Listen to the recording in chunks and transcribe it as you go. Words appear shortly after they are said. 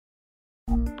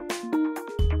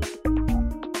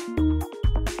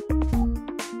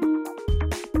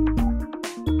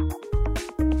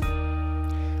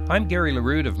I'm Gary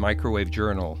LaRue of Microwave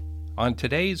Journal. On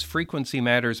today's Frequency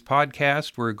Matters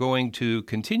podcast, we're going to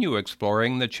continue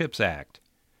exploring the CHIPS Act.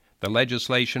 The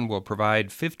legislation will provide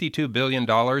 $52 billion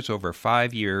over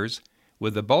 5 years,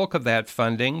 with the bulk of that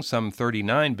funding, some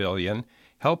 $39 billion,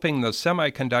 helping the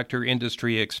semiconductor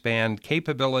industry expand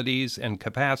capabilities and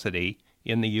capacity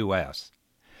in the U.S.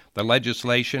 The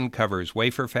legislation covers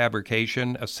wafer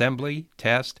fabrication, assembly,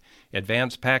 test,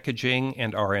 advanced packaging,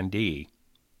 and R&D.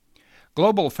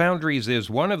 GlobalFoundries is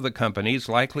one of the companies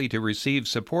likely to receive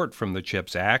support from the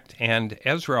CHIPS Act, and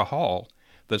Ezra Hall,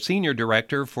 the Senior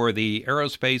Director for the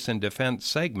Aerospace and Defense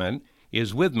segment,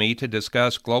 is with me to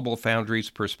discuss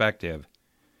GlobalFoundries' perspective.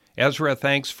 Ezra,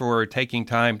 thanks for taking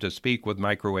time to speak with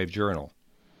Microwave Journal.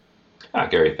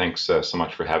 Gary, thanks so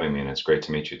much for having me, and it's great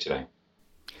to meet you today.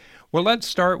 Well, let's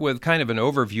start with kind of an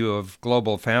overview of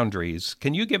GlobalFoundries.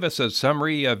 Can you give us a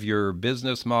summary of your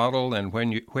business model and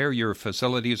where your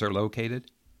facilities are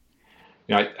located?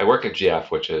 I work at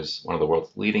GF, which is one of the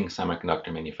world's leading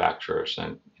semiconductor manufacturers.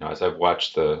 And as I've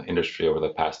watched the industry over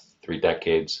the past 3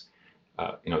 decades,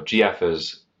 GF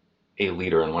is a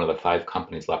leader and one of the 5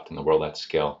 companies left in the world at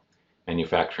scale,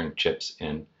 manufacturing chips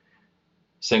in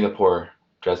Singapore,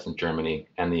 Dresden, Germany,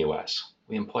 and the US.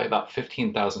 We employ about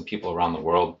 15,000 people around the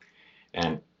world.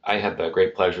 And I had the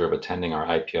great pleasure of attending our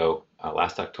IPO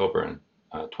last October in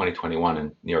 2021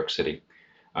 in New York City.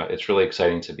 It's really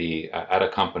exciting to be at a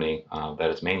company that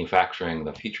is manufacturing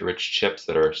the feature-rich chips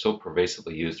that are so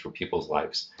pervasively used through people's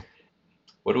lives.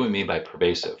 What do we mean by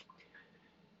pervasive?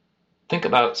 Think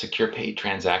about secure paid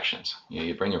transactions.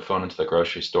 You bring your phone into the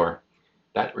grocery store.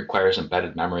 That requires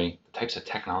embedded memory, the types of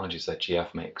technologies that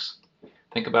GF makes.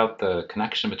 Think about the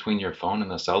connection between your phone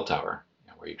and the cell tower,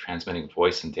 where you're transmitting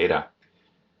voice and data.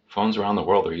 Phones around the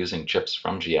world are using chips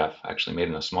from GF, actually made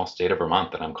in a small state of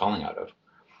Vermont that I'm calling out of.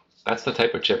 That's the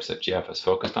type of chips that GF is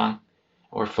focused on. And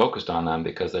we're focused on them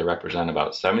because they represent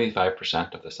about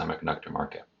 75% of the semiconductor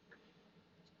market.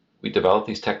 We develop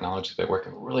these technologies by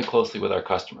working really closely with our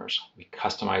customers. We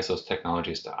customize those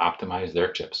technologies to optimize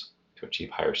their chips to achieve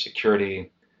higher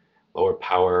security, lower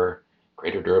power,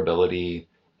 greater durability,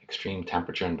 extreme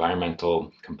temperature,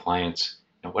 environmental compliance,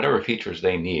 whatever features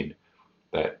they need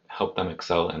that help them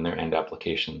excel in their end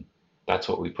application. That's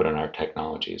what we put in our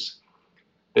technologies.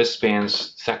 This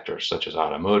spans sectors such as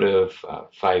automotive,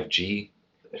 5G,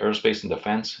 aerospace and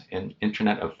defense, and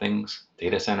Internet of Things,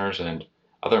 data centers, and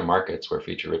other markets where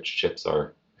feature-rich chips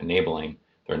are enabling.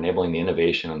 They're enabling the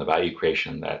innovation and the value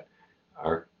creation that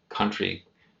our country,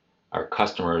 our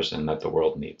customers, and that the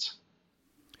world needs.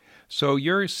 So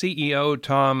your CEO,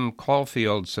 Tom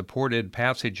Caulfield, supported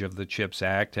passage of the CHIPS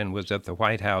Act and was at the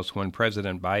White House when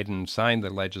President Biden signed the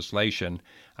legislation.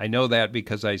 I know that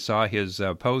because I saw his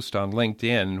post on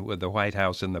LinkedIn with the White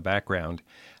House in the background.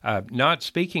 Not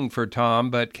speaking for Tom,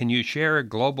 but can you share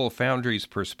GlobalFoundries'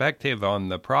 perspective on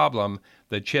the problem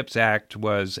the CHIPS Act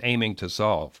was aiming to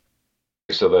solve?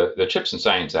 So the CHIPS and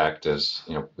Science Act is,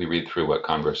 we read through what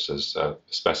Congress has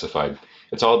specified.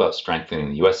 It's all about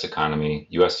strengthening the U.S. economy,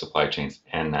 U.S. supply chains,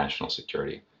 and national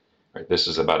security. Right? This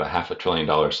is about a $500 billion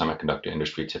semiconductor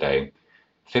industry today.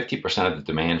 50% of the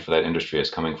demand for that industry is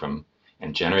coming from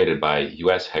and generated by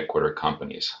U.S. headquartered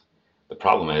companies. The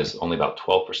problem is only about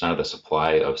 12% of the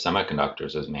supply of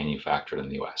semiconductors is manufactured in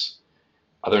the U.S.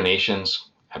 Other nations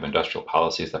have industrial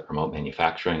policies that promote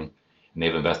manufacturing, and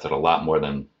they've invested a lot more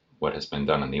than what has been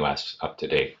done in the U.S. up to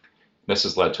date. This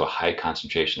has led to a high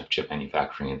concentration of chip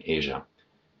manufacturing in Asia.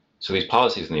 So these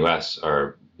policies in the U.S.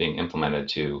 are being implemented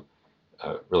to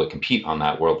really compete on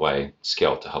that worldwide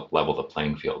scale to help level the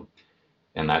playing field.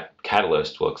 And that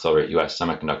catalyst will accelerate U.S.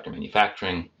 semiconductor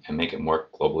manufacturing and make it more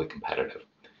globally competitive.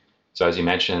 So as you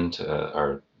mentioned,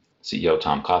 our CEO,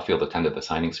 Tom Caulfield, attended the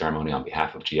signing ceremony on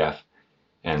behalf of GF.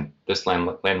 And this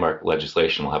landmark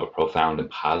legislation will have a profound and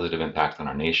positive impact on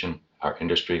our nation, our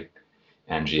industry,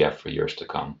 and GF for years to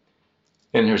come.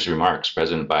 In his remarks,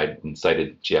 President Biden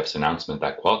cited GF's announcement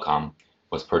that Qualcomm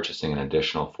was purchasing an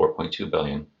additional $4.2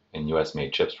 billion in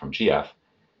U.S.-made chips from GF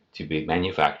to be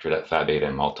manufactured at Fab 8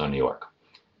 in Malta, New York.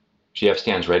 GF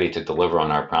stands ready to deliver on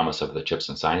our promise of the CHIPS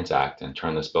and Science Act and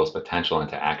turn this bill's potential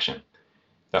into action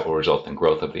that will result in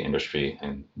growth of the industry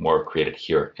and more created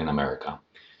here in America.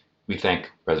 We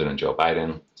thank President Joe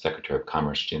Biden, Secretary of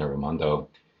Commerce Gina Raimondo,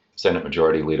 Senate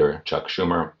Majority Leader Chuck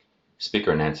Schumer,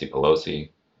 Speaker Nancy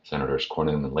Pelosi, Senators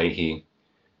Cornyn and Leahy,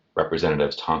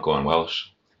 Representatives Tonko and Welsh,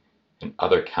 and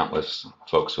other countless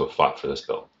folks who have fought for this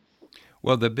bill.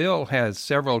 Well, the bill has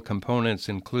several components,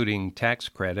 including tax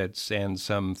credits and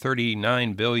some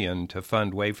 $39 billion to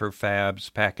fund wafer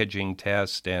fabs, packaging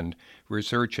test, and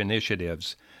research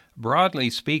initiatives.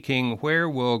 Broadly speaking, where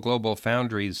will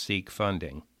GlobalFoundries seek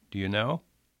funding? Do you know?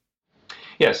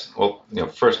 Yes. Well,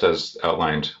 first, as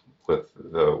outlined with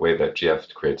the way that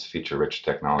GF creates feature-rich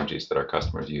technologies that our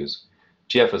customers use,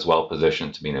 GF is well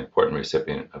positioned to be an important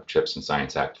recipient of CHIPS and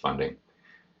Science Act funding.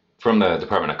 From the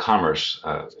Department of Commerce,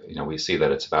 we see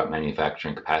that it's about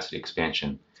manufacturing capacity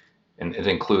expansion, and it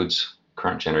includes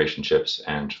current generation chips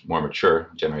and more mature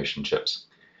generation chips.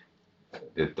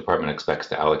 The department expects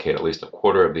to allocate at least a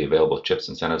quarter of the available CHIPS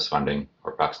incentives funding,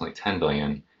 or approximately $10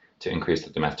 billion, to increase the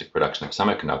domestic production of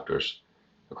semiconductors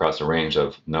across a range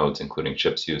of nodes, including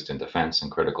chips used in defense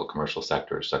and critical commercial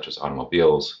sectors such as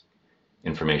automobiles,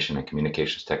 information and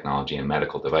communications technology, and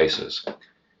medical devices.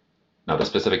 Now, the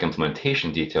specific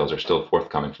implementation details are still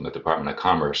forthcoming from the Department of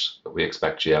Commerce, but we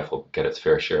expect GF will get its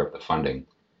fair share of the funding.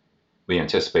 We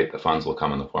anticipate the funds will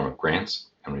come in the form of grants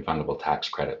and refundable tax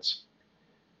credits.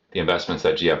 The investments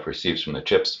that GF receives from the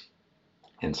CHIPS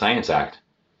and Science Act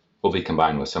will be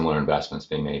combined with similar investments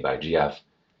being made by GF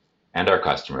and our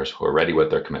customers who are ready with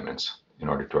their commitments in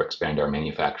order to expand our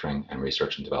manufacturing and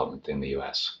research and development in the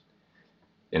U.S.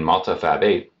 In Malta Fab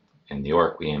 8 in New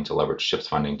York, we aim to leverage CHIPS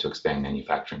funding to expand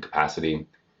manufacturing capacity,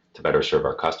 to better serve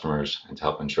our customers, and to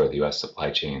help ensure the U.S.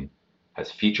 supply chain has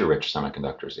feature-rich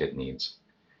semiconductors it needs.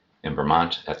 In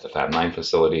Vermont, at the Fab 9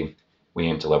 facility, we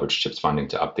aim to leverage CHIPS funding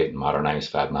to update and modernize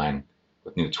Fab 9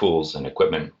 with new tools and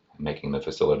equipment, making the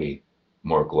facility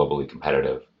more globally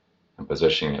competitive and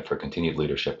positioning it for continued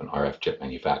leadership in RF chip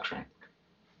manufacturing.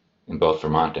 In both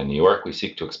Vermont and New York, we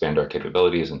seek to expand our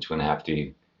capabilities in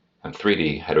 2.5D and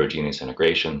 3D heterogeneous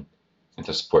integration and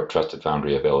to support trusted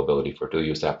foundry availability for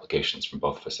dual-use applications from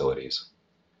both facilities.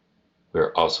 We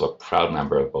are also a proud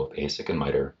member of both ASIC and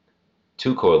MITRE,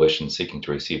 two coalitions seeking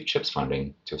to receive CHIPS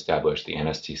funding to establish the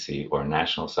NSTC, or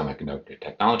National Semiconductor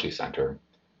Technology Center,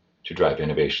 to drive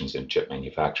innovations in chip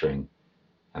manufacturing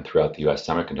and throughout the U.S.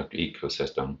 semiconductor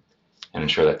ecosystem and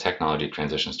ensure that technology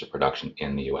transitions to production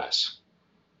in the U.S.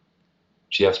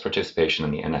 GF's participation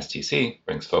in the NSTC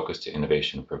brings focus to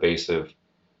innovation of pervasive,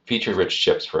 feature-rich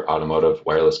chips for automotive,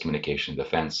 wireless communication,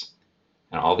 defense,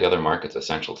 and all the other markets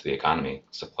essential to the economy,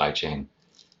 supply chain,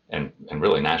 and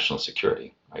really national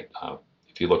security. Right?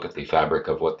 If you look at the fabric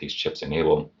of what these chips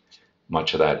enable,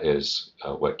 much of that is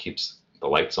what keeps the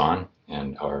lights on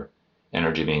and our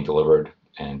energy being delivered,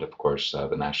 and of course,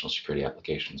 the national security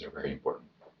applications are very important.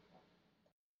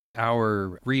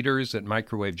 Our readers at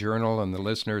Microwave Journal and the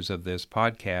listeners of this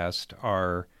podcast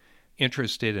are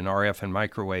interested in RF and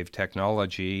microwave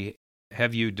technology.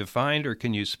 Have you defined, or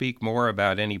can you speak more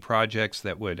about any projects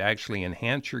that would actually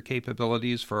enhance your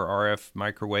capabilities for RF,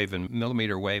 microwave, and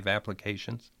millimeter wave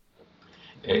applications?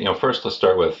 First, let's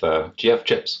start with GF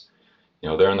chips.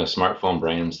 They're in the smartphone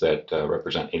brands that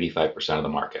represent 85% of the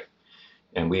market.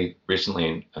 And we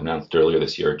recently announced earlier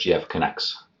this year GF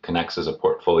Connex. Connex is a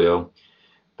portfolio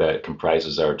that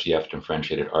comprises our GF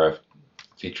differentiated RF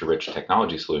feature-rich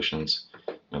technology solutions.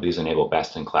 These enable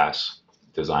best-in-class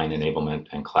design enablement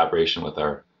and collaboration with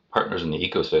our partners in the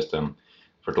ecosystem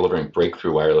for delivering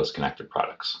breakthrough wireless connected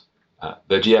products.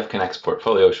 The GF Connex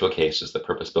portfolio showcases the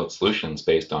purpose-built solutions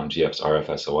based on GF's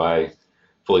RF SOI,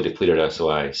 fully depleted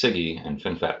SOI, SiGe, and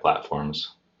FinFET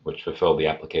platforms, which fulfill the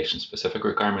application-specific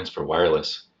requirements for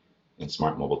wireless in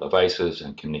smart mobile devices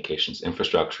and communications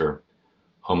infrastructure,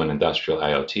 home and industrial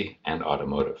IoT, and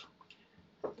automotive.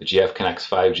 The GF Connex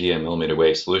 5G and millimeter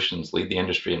wave solutions lead the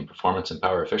industry in performance and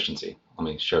power efficiency. Let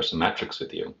me share some metrics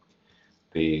with you.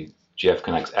 The GF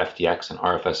Connex FDX and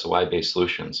RF SOI based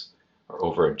solutions are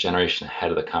over a generation ahead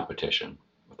of the competition,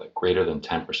 with a greater than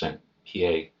 10%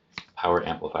 PA power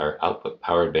amplifier output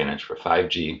power advantage for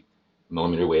 5G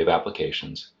millimeter wave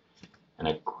applications, and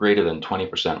a greater than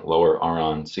 20% lower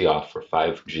RON COFF for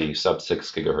 5G sub-6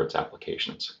 GHz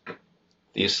applications.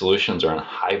 These solutions are in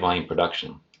high volume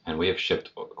production, and we have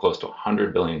shipped close to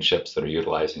 100 billion chips that are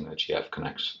utilizing the GF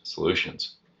Connex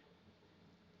solutions.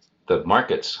 The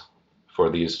markets for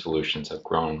these solutions have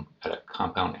grown at a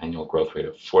compound annual growth rate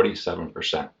of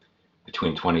 47%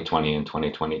 between 2020 and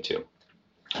 2022.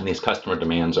 And these customer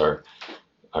demands are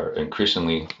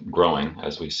increasingly growing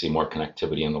as we see more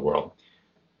connectivity in the world.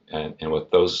 And with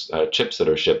those chips that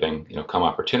are shipping, come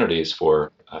opportunities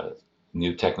for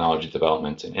new technology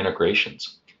developments and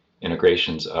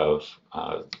integrations of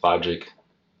logic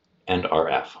and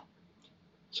RF.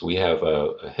 So we have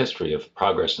a history of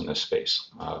progress in this space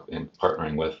in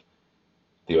partnering with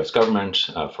the US government,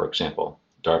 for example,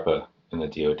 DARPA and the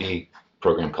DoD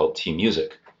program called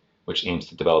T-Music, which aims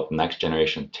to develop next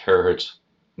generation terahertz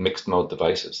mixed mode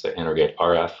devices that integrate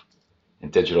RF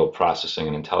and digital processing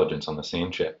and intelligence on the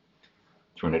same chip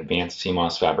through an advanced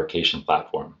CMOS fabrication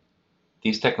platform.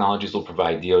 These technologies will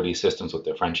provide DoD systems with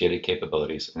differentiated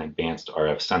capabilities and advanced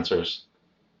RF sensors,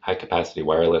 high-capacity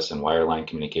wireless and wireline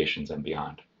communications and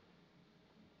beyond.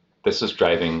 This is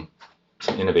driving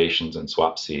some innovations in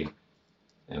SWaP-C,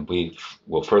 and we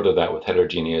will further that with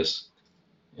heterogeneous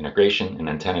integration and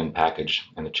antenna and package,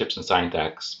 and the CHIPS and Science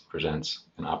Act presents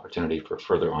an opportunity for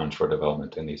further onshore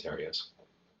development in these areas.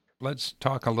 Let's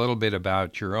talk a little bit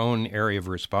about your own area of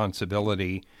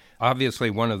responsibility. Obviously,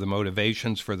 one of the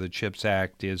motivations for the CHIPS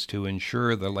Act is to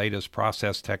ensure the latest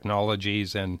process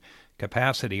technologies and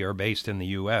capacity are based in the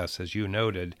U.S., as you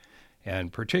noted,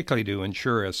 and particularly to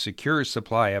ensure a secure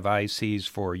supply of ICs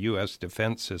for U.S.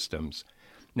 defense systems.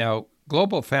 Now,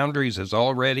 GlobalFoundries is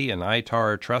already an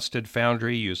ITAR trusted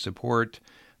foundry. You support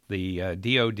the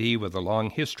DoD with a long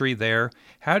history there.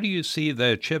 How do you see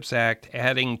the CHIPS Act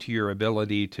adding to your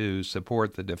ability to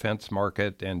support the defense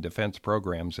market and defense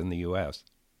programs in the U.S.?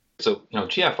 So,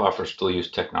 GF offers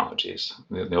dual-use technologies,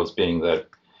 those being that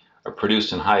are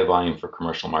produced in high volume for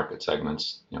commercial market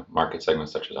segments, market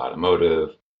segments such as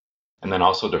automotive, and then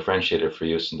also differentiated for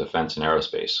use in defense and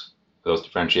aerospace. Those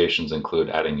differentiations include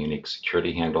adding unique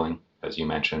security handling, as you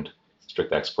mentioned,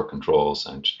 strict export controls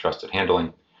and trusted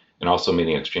handling, and also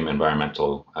meeting extreme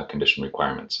environmental condition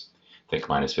requirements. Think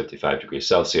minus 55 degrees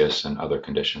Celsius and other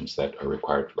conditions that are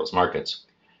required for those markets.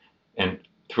 And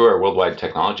through our worldwide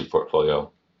technology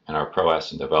portfolio and our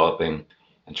prowess in developing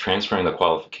and transferring the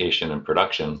qualification and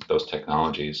production of those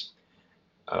technologies,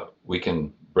 we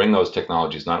can bring those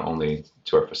technologies not only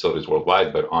to our facilities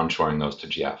worldwide, but onshoring those to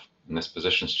GF. And this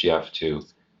positions GF to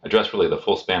address really the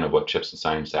full span of what CHIPS and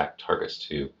Science Act targets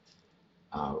to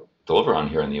deliver on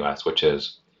here in the U.S., which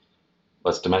is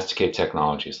let's domesticate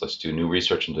technologies, let's do new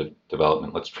research and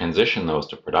development, let's transition those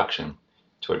to production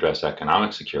to address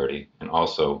economic security, and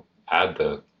also add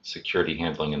the security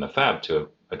handling in the fab to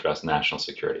address national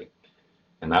security.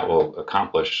 And that will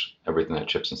accomplish everything that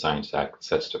CHIPS and Science Act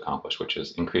sets to accomplish, which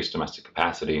is increased domestic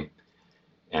capacity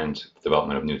and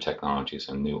development of new technologies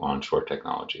and new onshore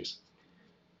technologies.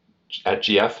 At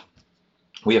GF,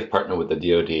 we have partnered with the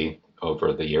DoD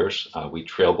over the years. We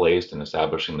trailblazed in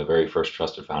establishing the very first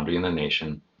trusted foundry in the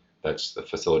nation. That's the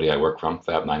facility I work from,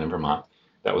 Fab 9 in Vermont.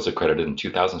 That was accredited in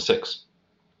 2006.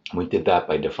 We did that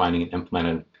by defining and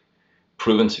implementing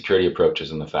proven security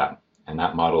approaches in the fab. And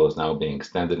that model is now being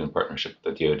extended in partnership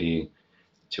with the DoD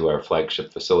to our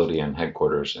flagship facility and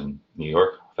headquarters in New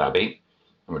York, Fab 8.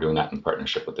 And we're doing that in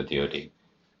partnership with the DoD.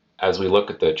 As we look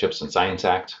at the CHIPS and Science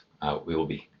Act, we will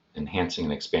be enhancing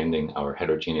and expanding our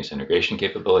heterogeneous integration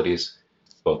capabilities,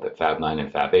 both at Fab 9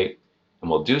 and Fab 8.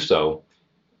 And we'll do so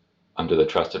under the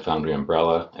Trusted Foundry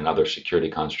umbrella and other security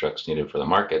constructs needed for the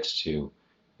markets to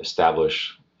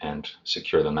establish and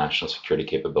secure the national security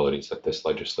capabilities that this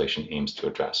legislation aims to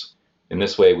address. In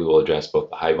this way, we will address both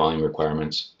the high volume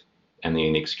requirements and the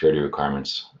unique security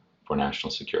requirements for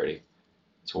national security.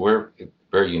 So we're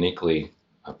very uniquely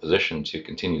positioned to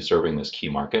continue serving this key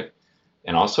market,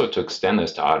 and also to extend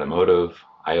this to automotive,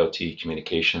 IoT,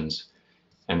 communications,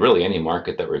 and really any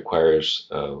market that requires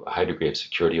a high degree of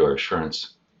security or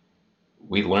assurance.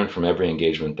 We learn from every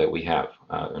engagement that we have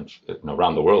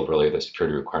around the world, really, the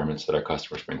security requirements that our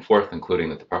customers bring forth, including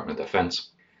the Department of Defense.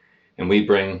 And we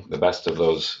bring the best of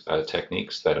those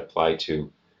techniques that apply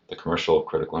to the commercial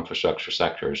critical infrastructure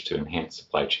sectors to enhance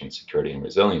supply chain security and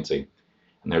resiliency.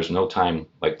 And there's no time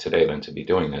like today then to be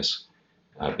doing this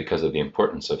because of the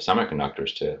importance of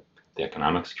semiconductors to the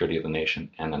economic security of the nation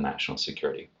and the national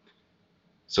security.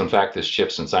 So in fact, this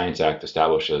CHIPS and Science Act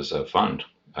establishes a fund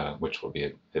which will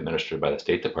be administered by the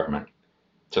State Department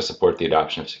to support the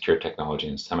adoption of secure technology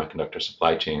in semiconductor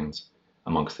supply chains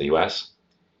amongst the US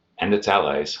and its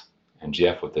allies. And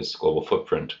GF, with its global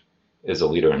footprint, is a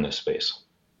leader in this space.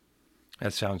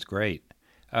 That sounds great.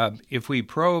 If we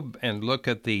probe and look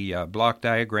at the block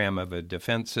diagram of a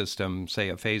defense system, say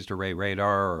a phased array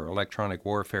radar or electronic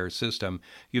warfare system,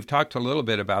 you've talked a little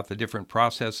bit about the different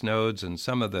process nodes and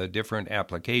some of the different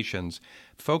applications.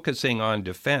 Focusing on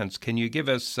defense, can you give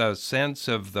us a sense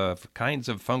of the kinds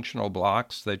of functional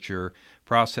blocks that your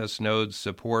process nodes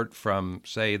support, from,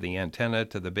 say, the antenna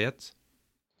to the bits?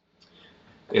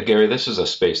 Yeah, Gary, this is a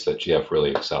space that GF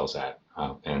really excels at.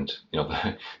 And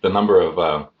the number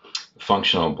of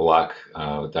functional block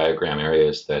diagram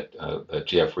areas that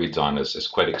GF reads on is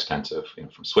quite extensive,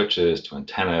 from switches to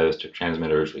antennas to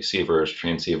transmitters, receivers,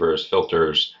 transceivers,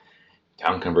 filters,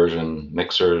 down conversion,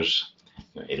 mixers,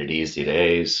 A to Ds, D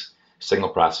to As,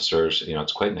 signal processors.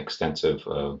 It's quite an extensive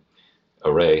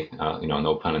array,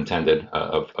 no pun intended,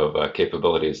 of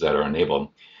capabilities that are enabled.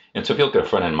 And so if you look at a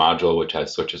front-end module, which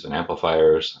has switches and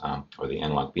amplifiers, or the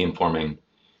analog beamforming,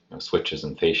 switches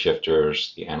and phase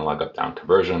shifters, the analog up-down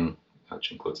conversion,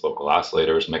 which includes local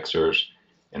oscillators, mixers,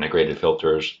 integrated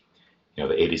filters, the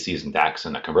ADCs and DACs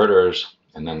and the converters,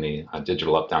 and then the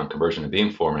digital up-down conversion and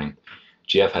beamforming,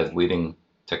 GF has leading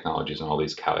technologies in all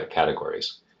these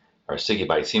categories. Our SiGe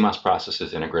by CMOS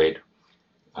processes integrate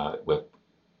with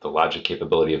the logic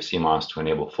capability of CMOS to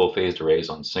enable full phased arrays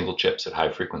on single chips at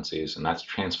high frequencies, and that's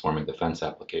transforming defense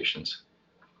applications.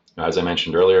 Now, as I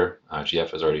mentioned earlier,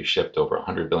 GF has already shipped over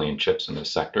 100 billion chips in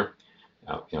this sector,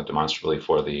 demonstrably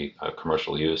for the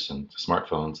commercial use and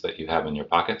smartphones that you have in your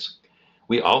pockets.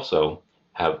 We also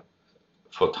have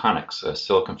photonics, a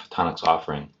silicon photonics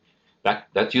offering.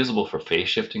 That's usable for phase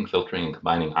shifting, filtering, and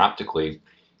combining optically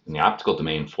in the optical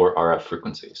domain for RF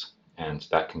frequencies. And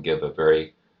that can give a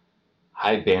very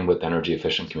high bandwidth, energy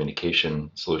efficient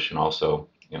communication solution also.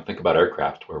 Think about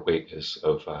aircraft where weight is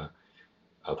of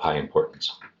high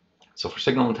importance. So for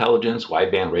signal intelligence,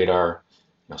 wideband radar,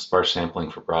 sparse sampling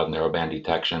for broad narrowband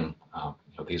detection,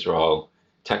 these are all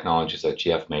technologies that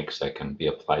GF makes that can be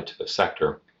applied to the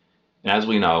sector. And as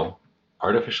we know,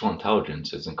 artificial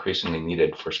intelligence is increasingly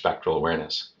needed for spectral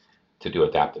awareness to do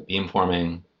adaptive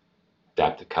beamforming,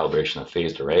 adaptive calibration of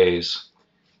phased arrays.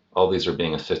 All these are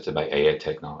being assisted by AI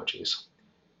technologies.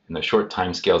 In the short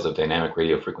time scales of dynamic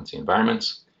radio frequency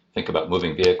environments, think about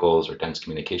moving vehicles or dense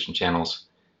communication channels,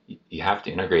 you have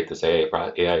to integrate this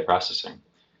AI processing.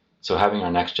 So having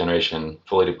our next generation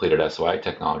fully depleted SOI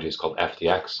technologies called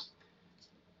FDX,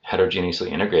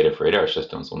 heterogeneously integrated for radar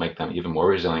systems, will make them even more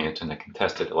resilient in the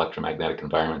contested electromagnetic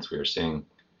environments we are seeing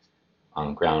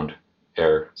on ground,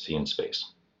 air, sea, and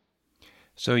space.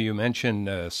 So you mentioned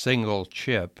a single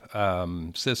chip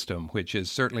system, which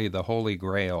is certainly the holy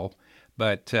grail,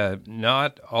 but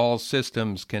not all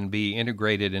systems can be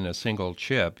integrated in a single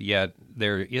chip, yet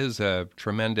there is a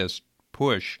tremendous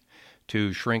push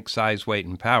to shrink size, weight,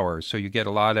 and power, so you get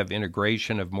a lot of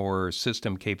integration of more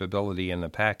system capability in the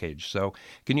package. So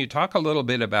can you talk a little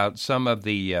bit about some of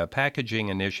the packaging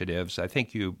initiatives? I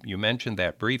think you mentioned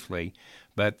that briefly,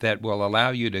 but that will allow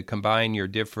you to combine your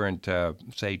different,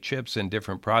 say, chips and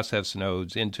different process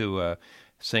nodes into a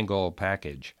single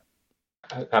package.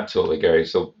 Absolutely, Gary.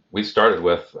 So we started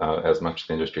with, as much as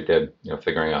the industry did,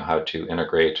 figuring out how to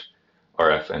integrate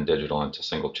RF and digital into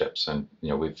single chips. And,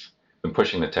 we've been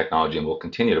pushing the technology and we'll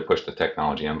continue to push the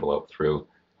technology envelope through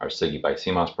our SiGe by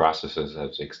CMOS processes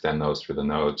as we extend those through the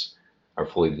nodes, our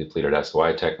fully depleted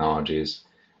SOI technologies.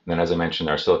 And then, as I mentioned,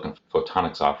 our silicon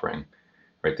photonics offering,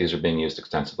 right? These are being used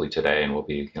extensively today and will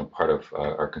be part of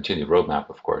our continued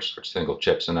roadmap, of course, for single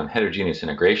chips. And then heterogeneous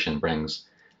integration brings,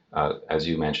 as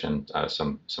you mentioned,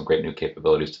 some great new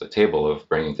capabilities to the table of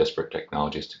bringing disparate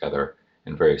technologies together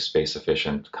in very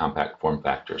space-efficient, compact form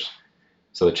factors.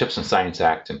 So the CHIPS and Science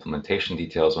Act implementation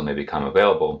details, when they become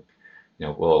available,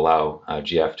 will allow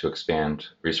GF to expand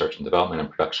research and development and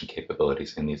production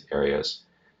capabilities in these areas.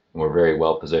 And we're very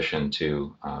well positioned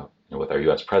to, with our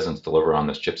U.S. presence, deliver on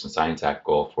this CHIPS and Science Act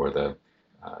goal for the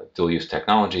dual-use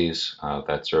technologies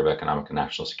that serve economic and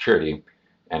national security,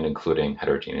 and including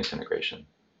heterogeneous integration.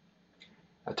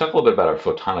 I'll talk a little bit about our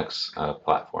photonics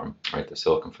platform, right? The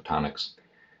silicon photonics.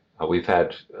 We've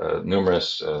had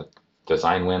numerous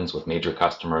design wins with major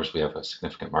customers. We have a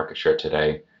significant market share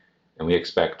today, and we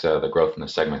expect the growth in the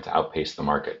segment to outpace the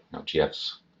market,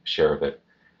 GF's share of it.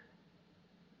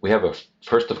 We have a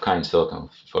first-of-kind silicon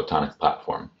photonics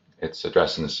platform. It's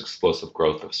addressing this explosive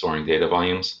growth of soaring data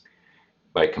volumes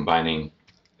by combining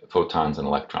photons and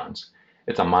electrons.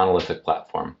 It's a monolithic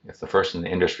platform. It's the first in the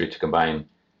industry to combine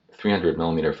 300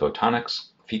 millimeter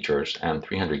photonics features and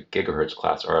 300 gigahertz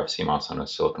class RF CMOS on a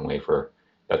silicon wafer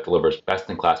that delivers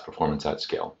best-in-class performance at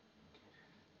scale.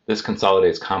 This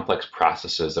consolidates complex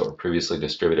processes that were previously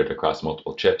distributed across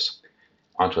multiple chips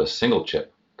onto a single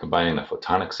chip, combining the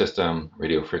photonic system,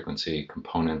 radio frequency,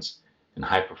 components, and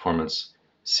high-performance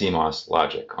CMOS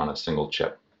logic on a single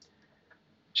chip.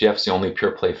 GF's the only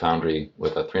pure-play foundry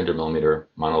with a 300 millimeter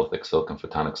monolithic silicon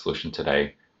photonic solution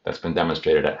today that's been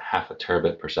demonstrated at 0.5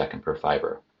 terabit per second per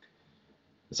fiber.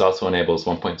 This also enables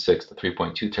 1.6 to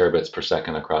 3.2 terabits per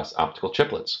second across optical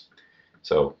chiplets.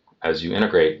 So as you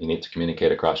integrate, you need to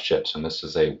communicate across chips, and this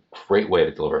is a great way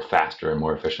to deliver faster and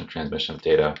more efficient transmission of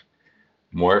data,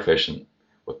 more efficient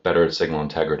with better signal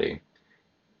integrity.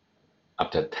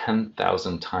 Up to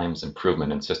 10,000 times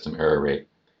improvement in system error rate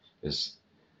is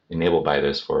enabled by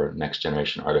this for next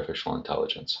generation artificial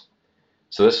intelligence.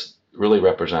 So this really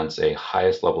represents a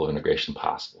highest level of integration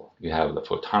possible. You have the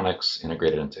photonics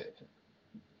integrated into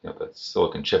the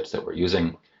silicon chips that we're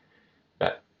using.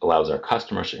 That allows our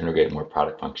customers to integrate more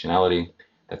product functionality,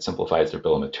 that simplifies their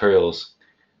bill of materials,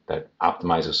 that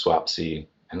optimizes SWaP-C,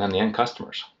 and then the end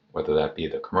customers, whether that be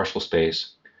the commercial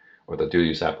space or the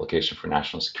dual-use application for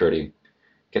national security,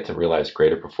 get to realize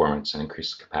greater performance and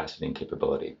increased capacity and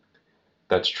capability.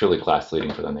 that's truly class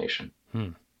leading for the nation.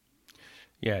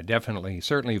 Yeah, definitely.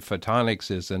 Certainly photonics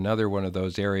is another one of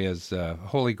those areas,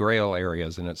 holy grail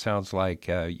areas, and it sounds like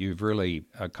you've really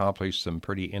accomplished some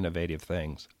pretty innovative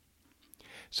things.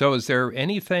 So is there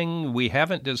anything we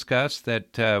haven't discussed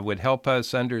that would help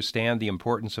us understand the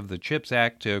importance of the CHIPS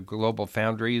Act to global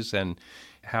foundries and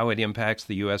how it impacts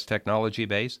the U.S. technology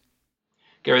base?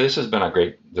 Gary, this has been a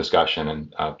great discussion,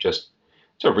 and just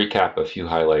to recap a few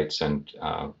highlights and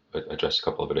address a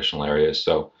couple of additional areas.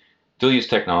 So dual-use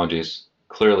technologies,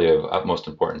 clearly of utmost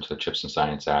importance to the CHIPS and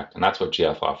Science Act, and that's what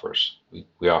GF offers.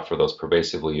 We offer those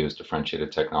pervasively used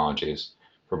differentiated technologies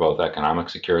for both economic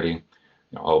security,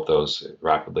 all of those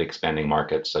rapidly expanding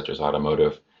markets such as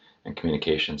automotive and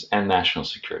communications, and national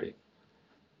security.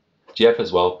 GF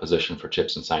is well positioned for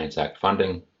CHIPS and Science Act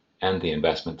funding and the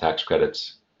investment tax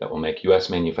credits that will make U.S.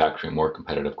 manufacturing more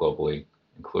competitive globally,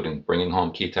 including bringing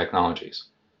home key technologies.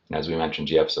 And as we mentioned,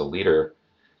 GF is a leader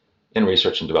in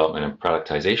research and development and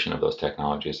productization of those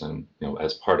technologies. And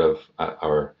as part of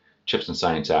our CHIPS and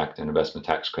Science Act and investment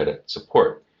tax credit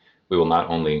support, we will not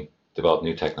only develop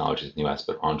new technologies in the U.S.,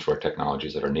 but onshore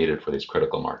technologies that are needed for these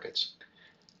critical markets.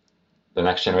 The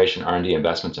next generation R&D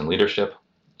investments and leadership,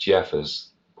 GF is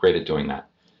great at doing that.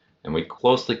 And we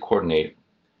closely coordinate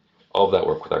all of that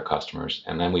work with our customers,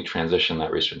 and then we transition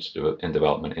that research and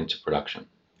development into production.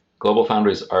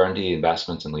 GlobalFoundries R&D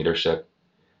investments and leadership,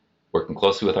 working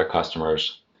closely with our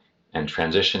customers and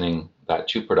transitioning that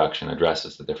to production,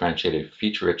 addresses the differentiated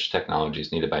feature-rich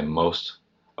technologies needed by most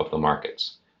of the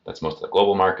markets. That's most of the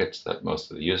global markets, that's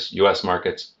most of the U.S.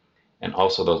 markets, and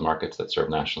also those markets that serve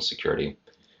national security.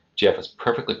 GF is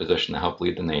perfectly positioned to help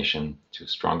lead the nation to a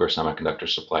stronger semiconductor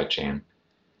supply chain.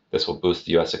 This will boost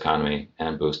the U.S. economy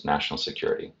and boost national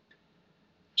security.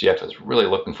 GF is really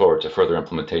looking forward to further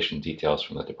implementation details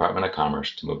from the Department of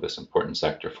Commerce to move this important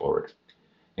sector forward.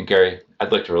 And Gary,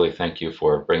 I'd like to really thank you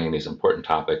for bringing these important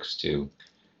topics to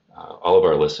all of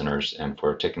our listeners and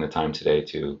for taking the time today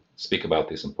to speak about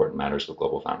these important matters with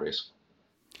GlobalFoundries.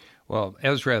 Well,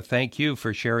 Ezra, thank you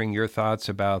for sharing your thoughts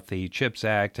about the CHIPS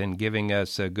Act and giving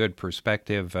us a good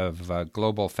perspective of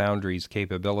GlobalFoundries'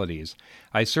 capabilities.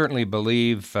 I certainly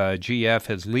believe GF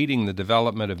is leading the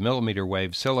development of millimeter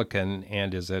wave silicon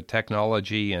and is a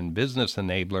technology and business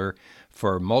enabler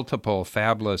for multiple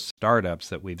fabless startups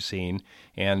that we've seen.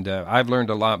 And I've learned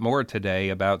a lot more today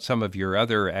about some of your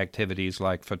other activities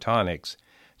like photonics.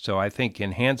 So I think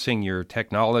enhancing your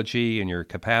technology and your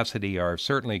capacity are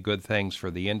certainly good things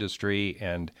for the industry,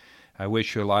 and I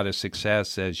wish you a lot of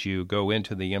success as you go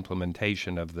into the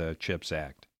implementation of the CHIPS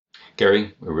Act.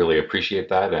 Gary, we really appreciate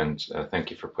that, and thank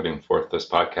you for putting forth this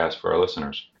podcast for our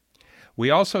listeners.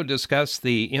 We also discussed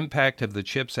the impact of the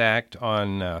CHIPS Act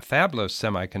on fabless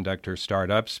semiconductor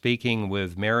startups, speaking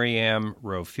with Maryam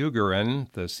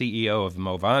Rofugaran, the CEO of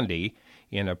Movandi,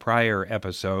 in a prior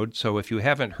episode. So if you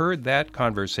haven't heard that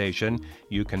conversation,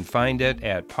 you can find it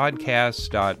at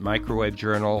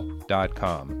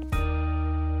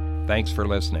podcasts.microwavejournal.com. Thanks for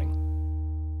listening.